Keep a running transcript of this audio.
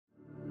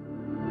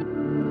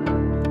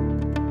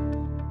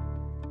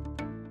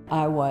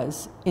I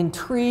was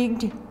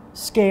intrigued,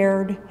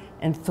 scared,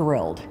 and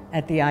thrilled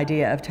at the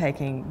idea of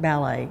taking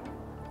ballet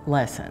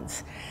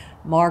lessons.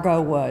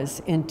 Margo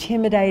was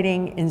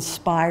intimidating,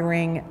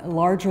 inspiring,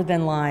 larger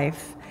than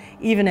life,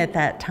 even at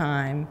that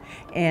time,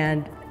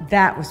 and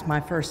that was my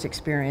first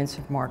experience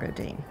with Margo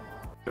Dean.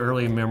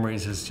 Early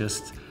memories is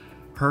just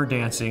her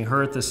dancing,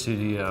 her at the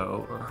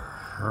studio,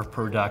 her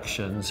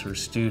productions, her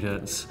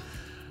students,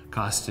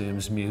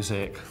 costumes,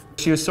 music.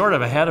 She was sort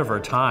of ahead of her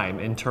time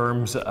in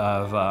terms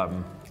of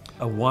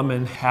a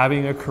woman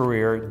having a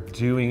career,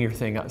 doing your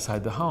thing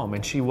outside the home,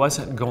 and she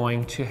wasn't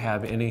going to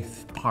have any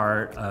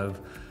part of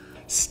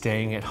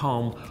staying at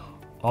home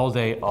all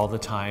day, all the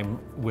time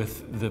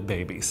with the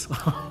babies.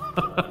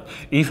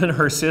 Even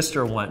her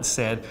sister once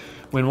said,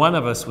 when one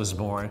of us was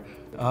born,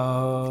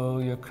 "Oh,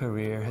 your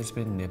career has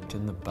been nipped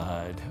in the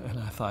bud." And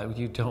I thought,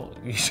 you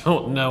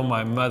don't know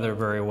my mother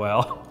very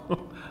well.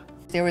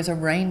 There was a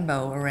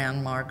rainbow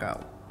around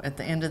Margo at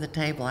the end of the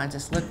table. I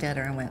just looked at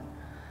her and went,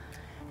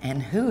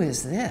 and who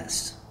is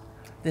this?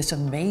 This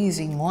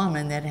amazing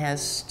woman that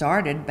has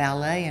started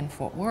ballet in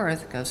Fort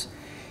Worth, because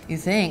you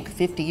think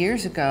 50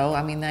 years ago,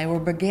 I mean, they were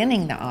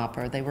beginning the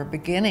opera, they were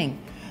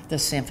beginning the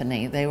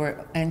symphony,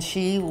 and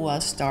she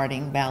was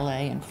starting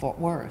ballet in Fort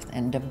Worth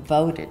and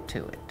devoted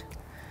to it.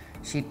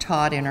 She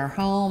taught in her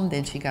home,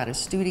 then she got a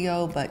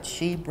studio, but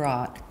she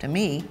brought, to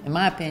me, in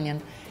my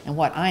opinion, and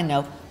what I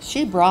know,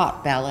 she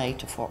brought ballet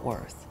to Fort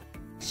Worth.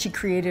 She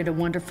created a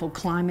wonderful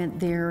climate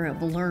there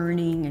of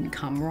learning and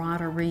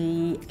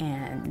camaraderie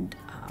and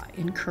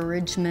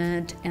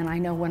encouragement. And I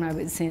know when I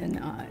was in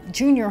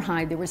junior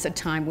high, there was a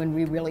time when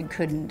we really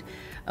couldn't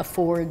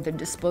afford the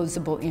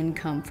disposable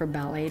income for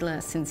ballet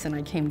lessons. And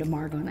I came to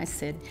Margo and I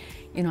said,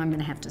 you know, I'm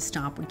gonna have to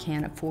stop, we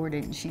can't afford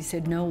it. And she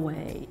said, no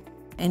way.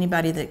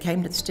 Anybody that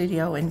came to the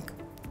studio and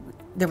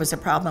there was a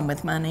problem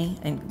with money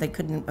and they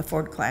couldn't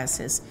afford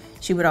classes,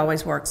 she would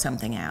always work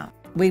something out.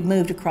 We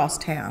moved across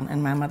town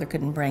and my mother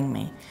couldn't bring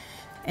me.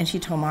 And she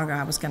told Margo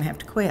I was gonna have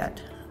to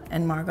quit.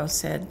 And Margo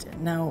said,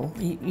 no,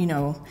 you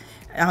know,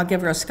 I'll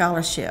give her a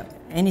scholarship,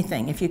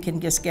 anything. If you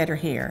can just get her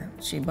here,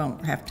 she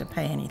won't have to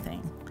pay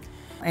anything.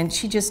 And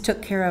she just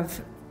took care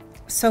of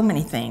so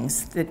many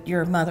things that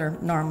your mother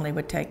normally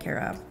would take care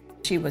of.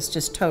 She was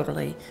just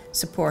totally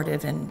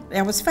supportive, and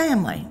it was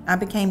family. I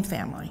became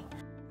family.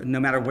 No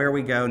matter where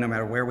we go, no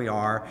matter where we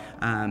are,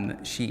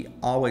 she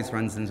always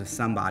runs into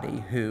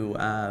somebody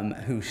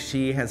who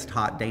she has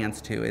taught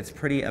dance to. It's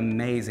pretty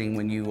amazing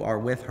when you are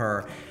with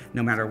her,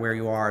 no matter where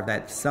you are,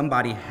 that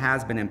somebody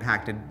has been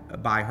impacted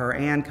by her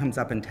and comes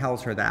up and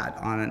tells her that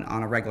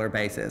on a regular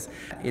basis.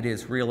 It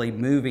is really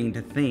moving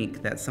to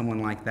think that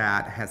someone like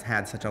that has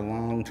had such a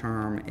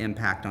long-term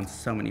impact on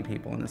so many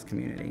people in this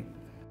community.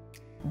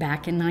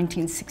 Back in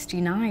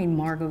 1969,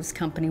 Margo's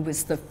company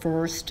was the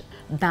first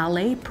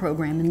ballet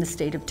program in the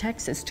state of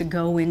Texas to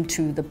go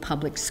into the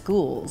public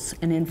schools.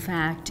 And in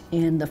fact,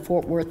 in the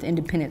Fort Worth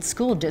Independent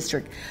School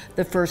District,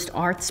 the first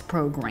arts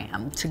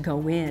program to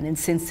go in. And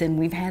since then,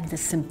 we've had the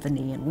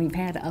symphony and we've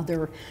had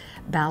other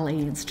ballet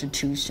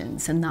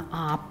institutions and the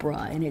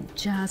opera, and it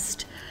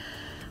just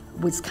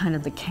was kind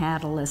of the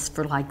catalyst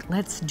for like,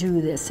 let's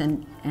do this,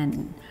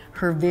 and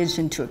her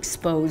vision to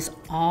expose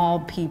all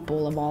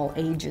people of all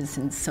ages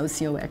and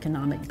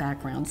socioeconomic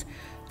backgrounds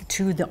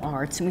to the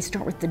arts. And we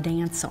start with the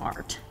dance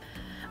art.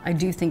 I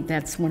do think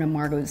that's one of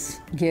Margo's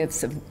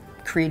gifts, of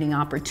creating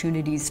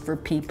opportunities for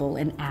people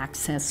and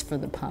access for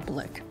the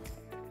public.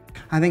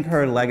 I think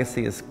her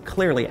legacy is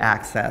clearly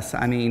access.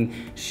 I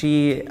mean,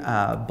 she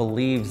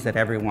believes that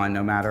everyone,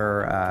 no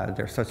matter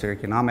their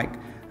socioeconomic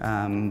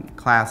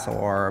class,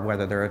 or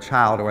whether they're a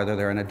child or whether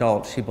they're an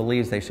adult, she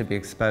believes they should be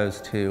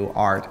exposed to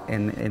art,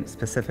 and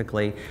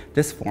specifically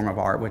this form of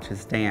art, which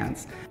is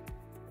dance.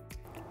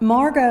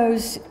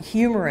 Margo's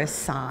humorous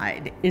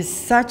side is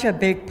such a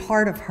big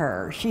part of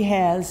her. She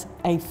has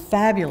a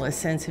fabulous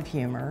sense of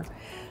humor.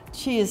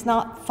 She is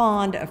not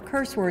fond of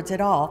curse words at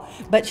all,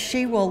 but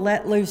she will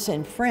let loose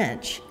in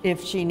French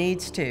if she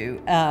needs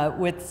to,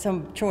 with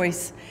some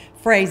choice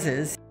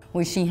phrases.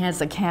 When she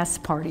has a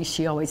cast party,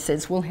 she always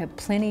says, we'll have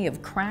plenty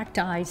of cracked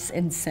ice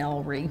and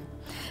celery.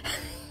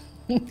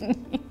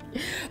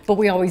 But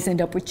we always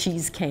end up with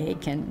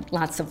cheesecake and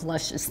lots of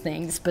luscious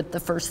things. But the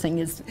first thing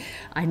is,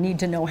 I need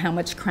to know how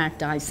much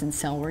cracked ice and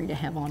celery to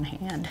have on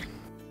hand.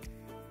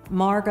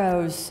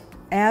 Margo's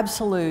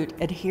absolute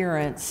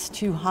adherence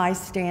to high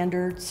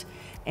standards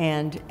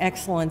and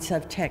excellence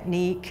of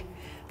technique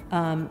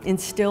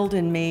instilled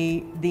in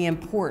me the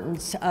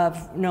importance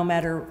of, no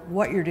matter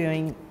what you're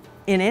doing,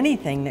 in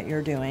anything that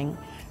you're doing,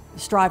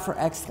 strive for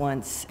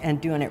excellence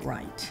and doing it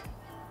right.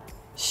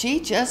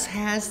 She just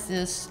has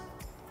this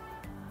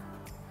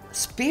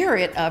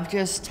spirit of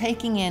just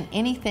taking in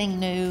anything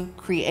new,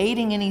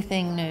 creating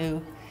anything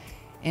new,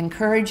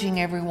 encouraging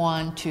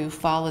everyone to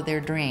follow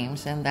their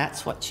dreams, and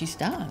that's what she's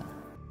done.